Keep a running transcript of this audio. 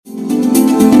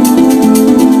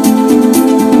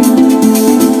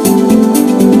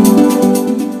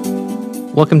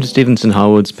Welcome to Stevenson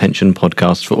Harwood's Pension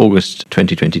Podcast for August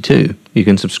 2022. You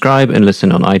can subscribe and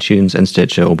listen on iTunes and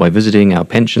Stitcher or by visiting our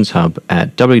Pensions Hub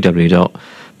at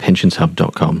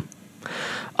www.pensionshub.com.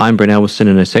 I'm Bryn Elwison,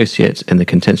 an associate in the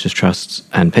Contentious Trusts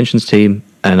and Pensions team,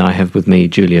 and I have with me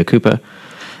Julia Cooper,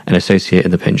 an associate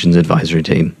in the Pensions Advisory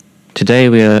team. Today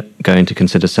we are going to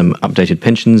consider some updated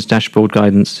pensions dashboard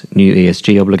guidance, new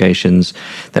ESG obligations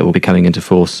that will be coming into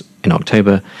force in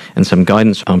October, and some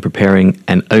guidance on preparing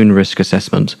an own risk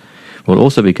assessment. We'll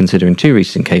also be considering two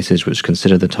recent cases which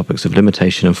consider the topics of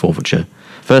limitation and forfeiture.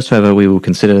 First, however, we will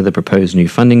consider the proposed new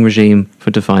funding regime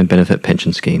for defined benefit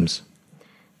pension schemes.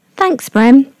 Thanks,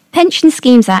 Brem. Pension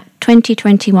Schemes Act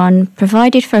 2021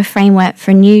 provided for a framework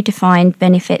for a new defined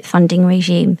benefit funding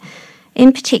regime.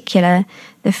 In particular,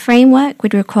 the framework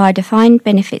would require defined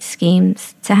benefit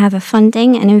schemes to have a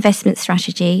funding and investment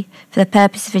strategy for the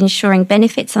purpose of ensuring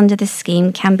benefits under the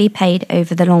scheme can be paid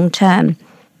over the long term.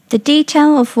 The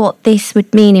detail of what this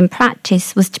would mean in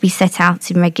practice was to be set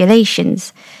out in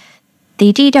regulations.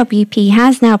 The DWP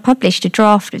has now published a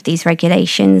draft of these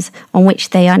regulations on which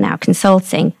they are now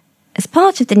consulting. As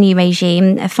part of the new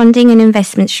regime, a funding and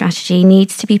investment strategy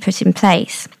needs to be put in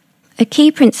place. A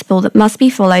key principle that must be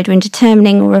followed when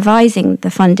determining or revising the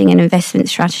funding and investment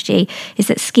strategy is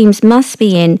that schemes must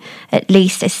be in at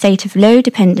least a state of low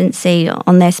dependency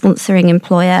on their sponsoring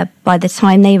employer by the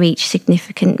time they reach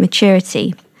significant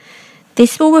maturity.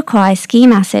 This will require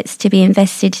scheme assets to be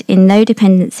invested in low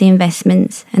dependency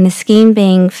investments and the scheme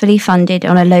being fully funded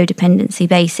on a low dependency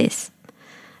basis.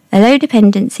 A low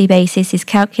dependency basis is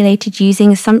calculated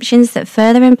using assumptions that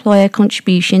further employer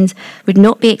contributions would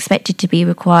not be expected to be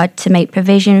required to make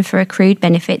provision for accrued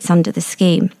benefits under the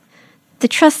scheme. The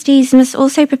trustees must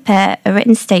also prepare a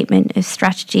written statement of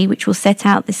strategy which will set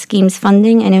out the scheme's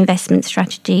funding and investment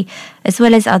strategy, as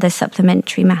well as other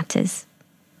supplementary matters.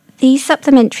 These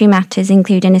supplementary matters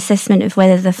include an assessment of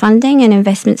whether the funding and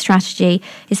investment strategy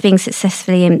is being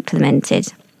successfully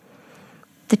implemented.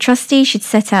 The trustee should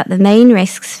set out the main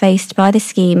risks faced by the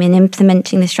scheme in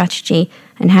implementing the strategy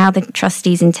and how the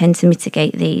trustees intend to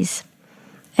mitigate these.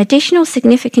 Additional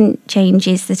significant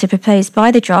changes that are proposed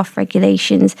by the draft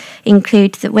regulations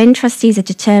include that when trustees are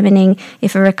determining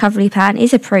if a recovery plan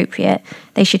is appropriate,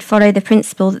 they should follow the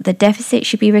principle that the deficit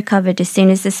should be recovered as soon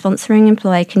as the sponsoring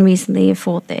employer can reasonably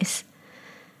afford this.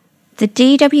 The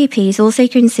DWP is also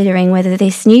considering whether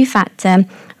this new factor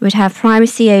would have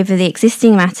primacy over the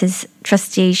existing matters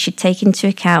trustees should take into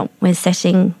account when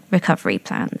setting recovery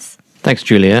plans. Thanks,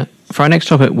 Julia. For our next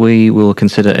topic, we will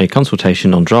consider a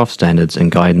consultation on draft standards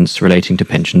and guidance relating to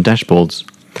pension dashboards.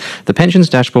 The Pensions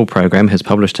Dashboard Programme has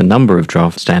published a number of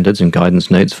draft standards and guidance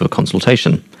notes for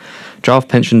consultation. Draft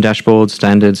pension dashboard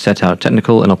standards set out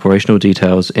technical and operational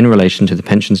details in relation to the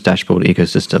pensions dashboard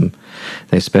ecosystem.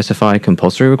 They specify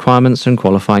compulsory requirements and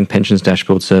qualifying pensions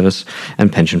dashboard service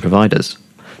and pension providers.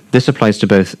 This applies to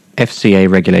both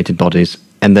FCA-regulated bodies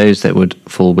and those that would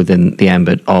fall within the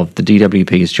ambit of the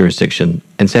DWP's jurisdiction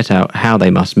and set out how they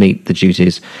must meet the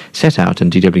duties set out in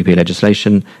DWP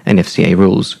legislation and FCA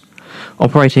rules.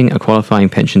 Operating a qualifying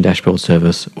pension dashboard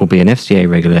service will be an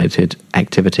FCA-regulated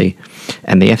activity,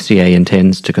 and the FCA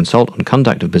intends to consult on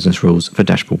conduct of business rules for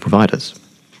dashboard providers.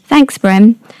 Thanks,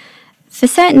 Brem. For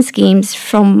certain schemes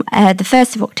from the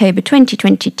 1st of October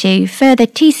 2022, further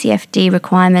TCFD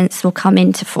requirements will come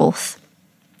into force.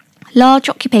 Large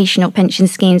occupational pension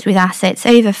schemes with assets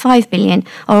over $5 billion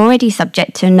are already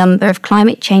subject to a number of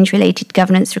climate change-related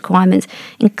governance requirements,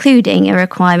 including a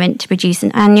requirement to produce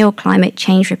an annual climate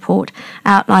change report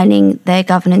outlining their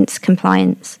governance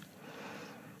compliance.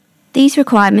 These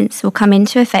requirements will come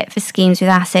into effect for schemes with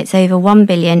assets over $1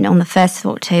 billion on the 1st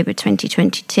of October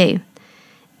 2022.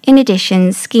 In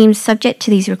addition, schemes subject to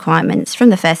these requirements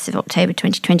from the 1st of October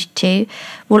 2022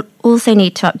 will also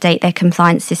need to update their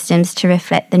compliance systems to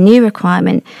reflect the new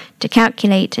requirement to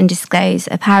calculate and disclose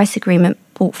a Paris Agreement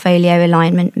portfolio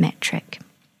alignment metric.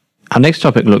 Our next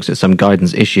topic looks at some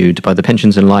guidance issued by the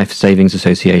Pensions and Life Savings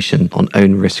Association on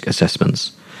own risk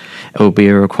assessments. It will be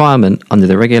a requirement under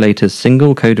the regulator's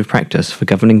single code of practice for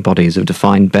governing bodies of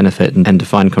defined benefit and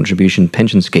defined contribution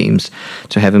pension schemes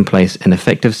to have in place an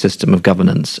effective system of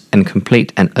governance and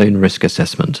complete an own risk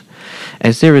assessment.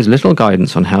 As there is little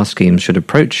guidance on how schemes should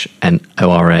approach an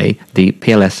ORA, the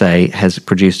PLSA has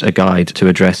produced a guide to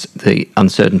address the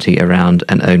uncertainty around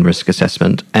an own risk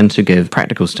assessment and to give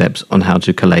practical steps on how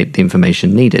to collate the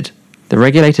information needed. The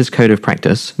regulator's code of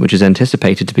practice, which is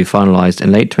anticipated to be finalised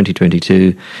in late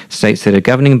 2022, states that a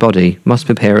governing body must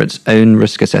prepare its own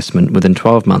risk assessment within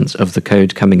 12 months of the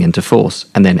code coming into force,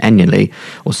 and then annually,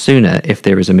 or sooner if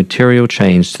there is a material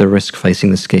change to the risk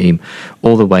facing the scheme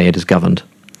or the way it is governed.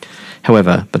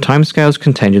 However, the timescales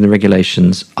contained in the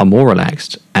regulations are more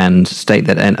relaxed and state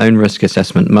that an own risk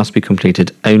assessment must be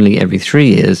completed only every 3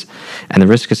 years, and the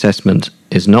risk assessment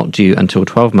is not due until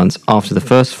 12 months after the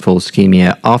first full scheme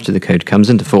year after the code comes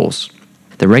into force.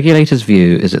 The regulator's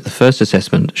view is that the first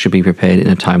assessment should be prepared in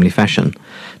a timely fashion,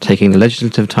 taking the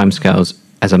legislative timescales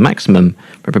as a maximum,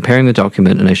 but preparing the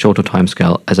document in a shorter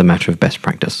timescale as a matter of best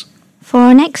practice. For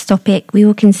our next topic, we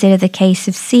will consider the case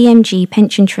of CMG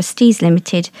Pension Trustees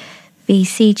Limited v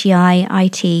CGI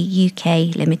IT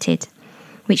UK Limited,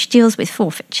 which deals with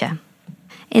forfeiture.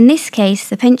 In this case,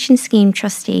 the pension scheme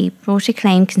trustee brought a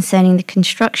claim concerning the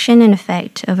construction and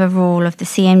effect of a rule of the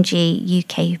CMG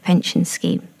UK pension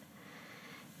scheme.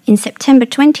 In September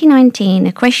 2019,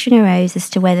 a question arose as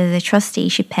to whether the trustee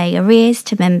should pay arrears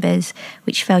to members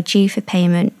which fell due for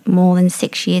payment more than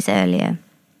 6 years earlier.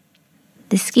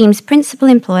 The scheme's principal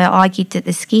employer argued that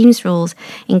the scheme's rules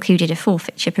included a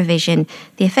forfeiture provision,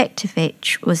 the effect of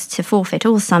which was to forfeit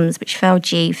all sums which fell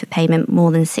due for payment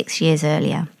more than 6 years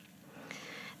earlier.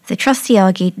 The trustee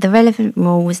argued the relevant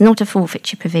rule was not a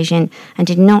forfeiture provision and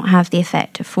did not have the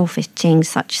effect of forfeiting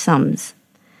such sums.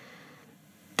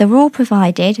 The rule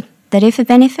provided that if a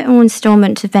benefit or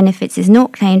instalment of benefits is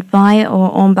not claimed by or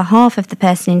on behalf of the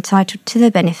person entitled to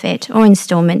the benefit or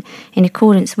instalment in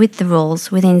accordance with the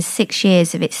rules within 6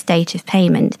 years of its date of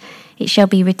payment, it shall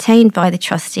be retained by the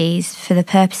trustees for the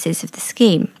purposes of the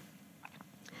scheme.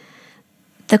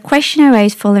 The question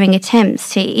arose following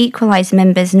attempts to equalise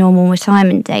members' normal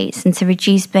retirement dates and to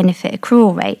reduce benefit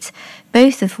accrual rates,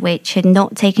 both of which had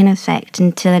not taken effect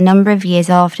until a number of years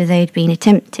after they had been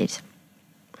attempted.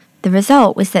 The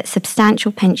result was that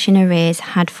substantial pension arrears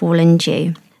had fallen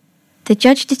due. The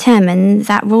judge determined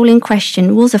that rule in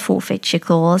question was a forfeiture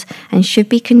clause and should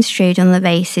be construed on the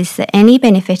basis that any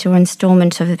benefit or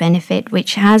instalment of a benefit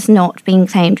which has not been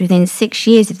claimed within 6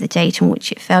 years of the date on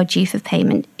which it fell due for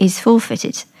payment is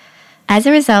forfeited. As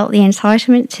a result, the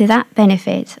entitlement to that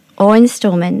benefit or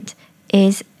instalment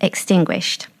is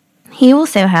extinguished. He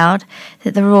also held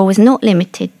that the rule was not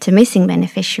limited to missing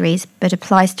beneficiaries, but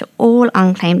applies to all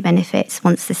unclaimed benefits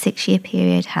once the 6-year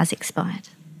period has expired.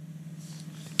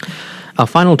 Our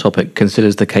final topic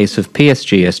considers the case of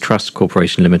PSGS Trust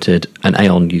Corporation Limited and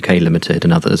Aon UK Limited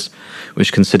and others,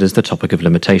 which considers the topic of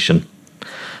limitation.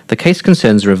 The case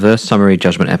concerns a reverse summary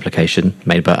judgment application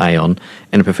made by Aon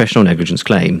in a professional negligence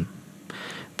claim.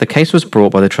 The case was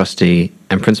brought by the trustee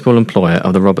and principal employer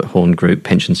of the Robert Horne Group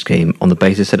pension scheme on the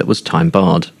basis that it was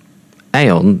time-barred.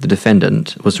 Aon, the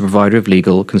defendant, was the provider of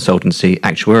legal, consultancy,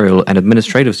 actuarial and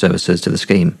administrative services to the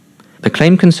scheme. The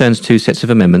claim concerns 2 sets of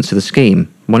amendments to the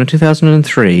scheme, one in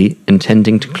 2003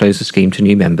 intending to close the scheme to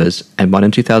new members and one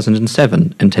in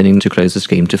 2007 intending to close the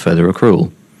scheme to further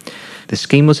accrual. The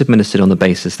scheme was administered on the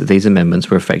basis that these amendments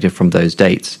were effective from those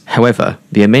dates. However,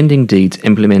 the amending deeds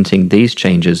implementing these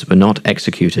changes were not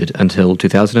executed until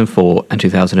 2004 and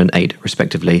 2008,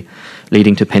 respectively,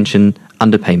 leading to pension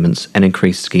underpayments and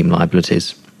increased scheme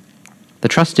liabilities. The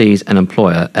trustees and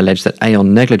employer alleged that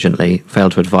Aon negligently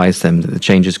failed to advise them that the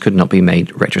changes could not be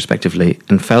made retrospectively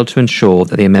and failed to ensure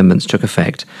that the amendments took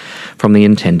effect from the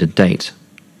intended date.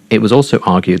 It was also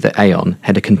argued that Aon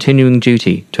had a continuing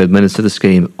duty to administer the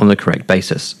scheme on the correct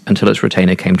basis until its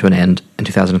retainer came to an end in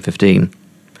 2015.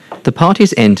 The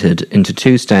parties entered into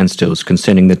 2 standstills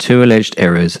concerning the 2 alleged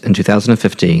errors in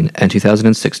 2015 and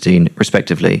 2016,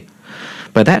 respectively.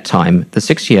 By that time, the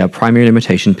 6-year primary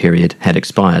limitation period had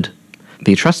expired.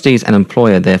 The trustees and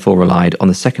employer therefore relied on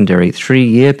the secondary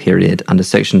 3-year period under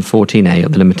Section 14A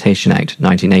of the Limitation Act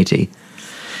 1980.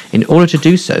 In order to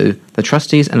do so, the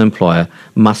trustees and employer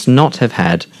must not have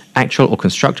had actual or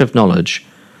constructive knowledge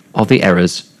of the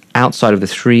errors outside of the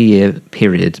 3-year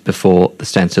period before the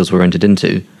standstills were entered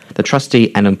into. The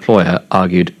trustee and employer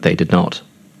argued they did not.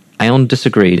 Aon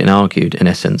disagreed and argued, in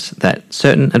essence, that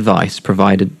certain advice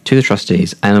provided to the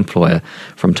trustees and employer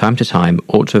from time to time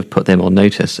ought to have put them on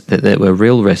notice that there were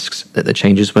real risks that the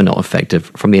changes were not effective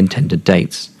from the intended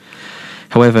dates.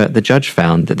 However, the judge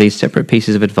found that these separate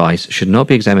pieces of advice should not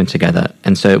be examined together,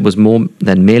 and so it was more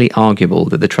than merely arguable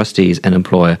that the trustees and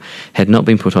employer had not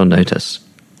been put on notice.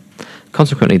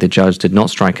 Consequently, the judge did not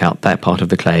strike out that part of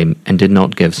the claim and did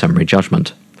not give summary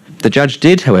judgment. The judge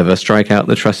did, however, strike out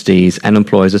the trustees and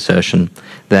employer's assertion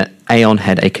that Aon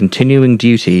had a continuing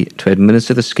duty to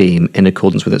administer the scheme in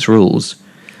accordance with its rules,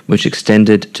 which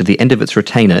extended to the end of its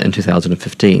retainer in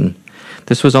 2015.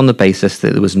 This was on the basis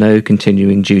that there was no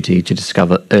continuing duty to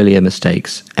discover earlier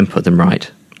mistakes and put them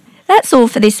right. That's all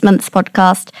for this month's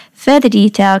podcast. Further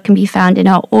detail can be found in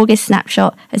our August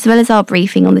snapshot, as well as our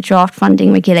briefing on the draft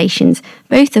funding regulations,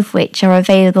 both of which are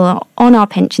available on our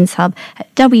Pensions Hub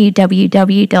at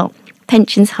www.pensionshub.co.uk.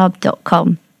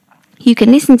 pensionshub.com. You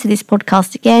can listen to this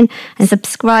podcast again and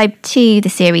subscribe to the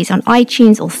series on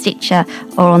iTunes or Stitcher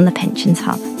or on the Pensions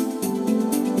Hub.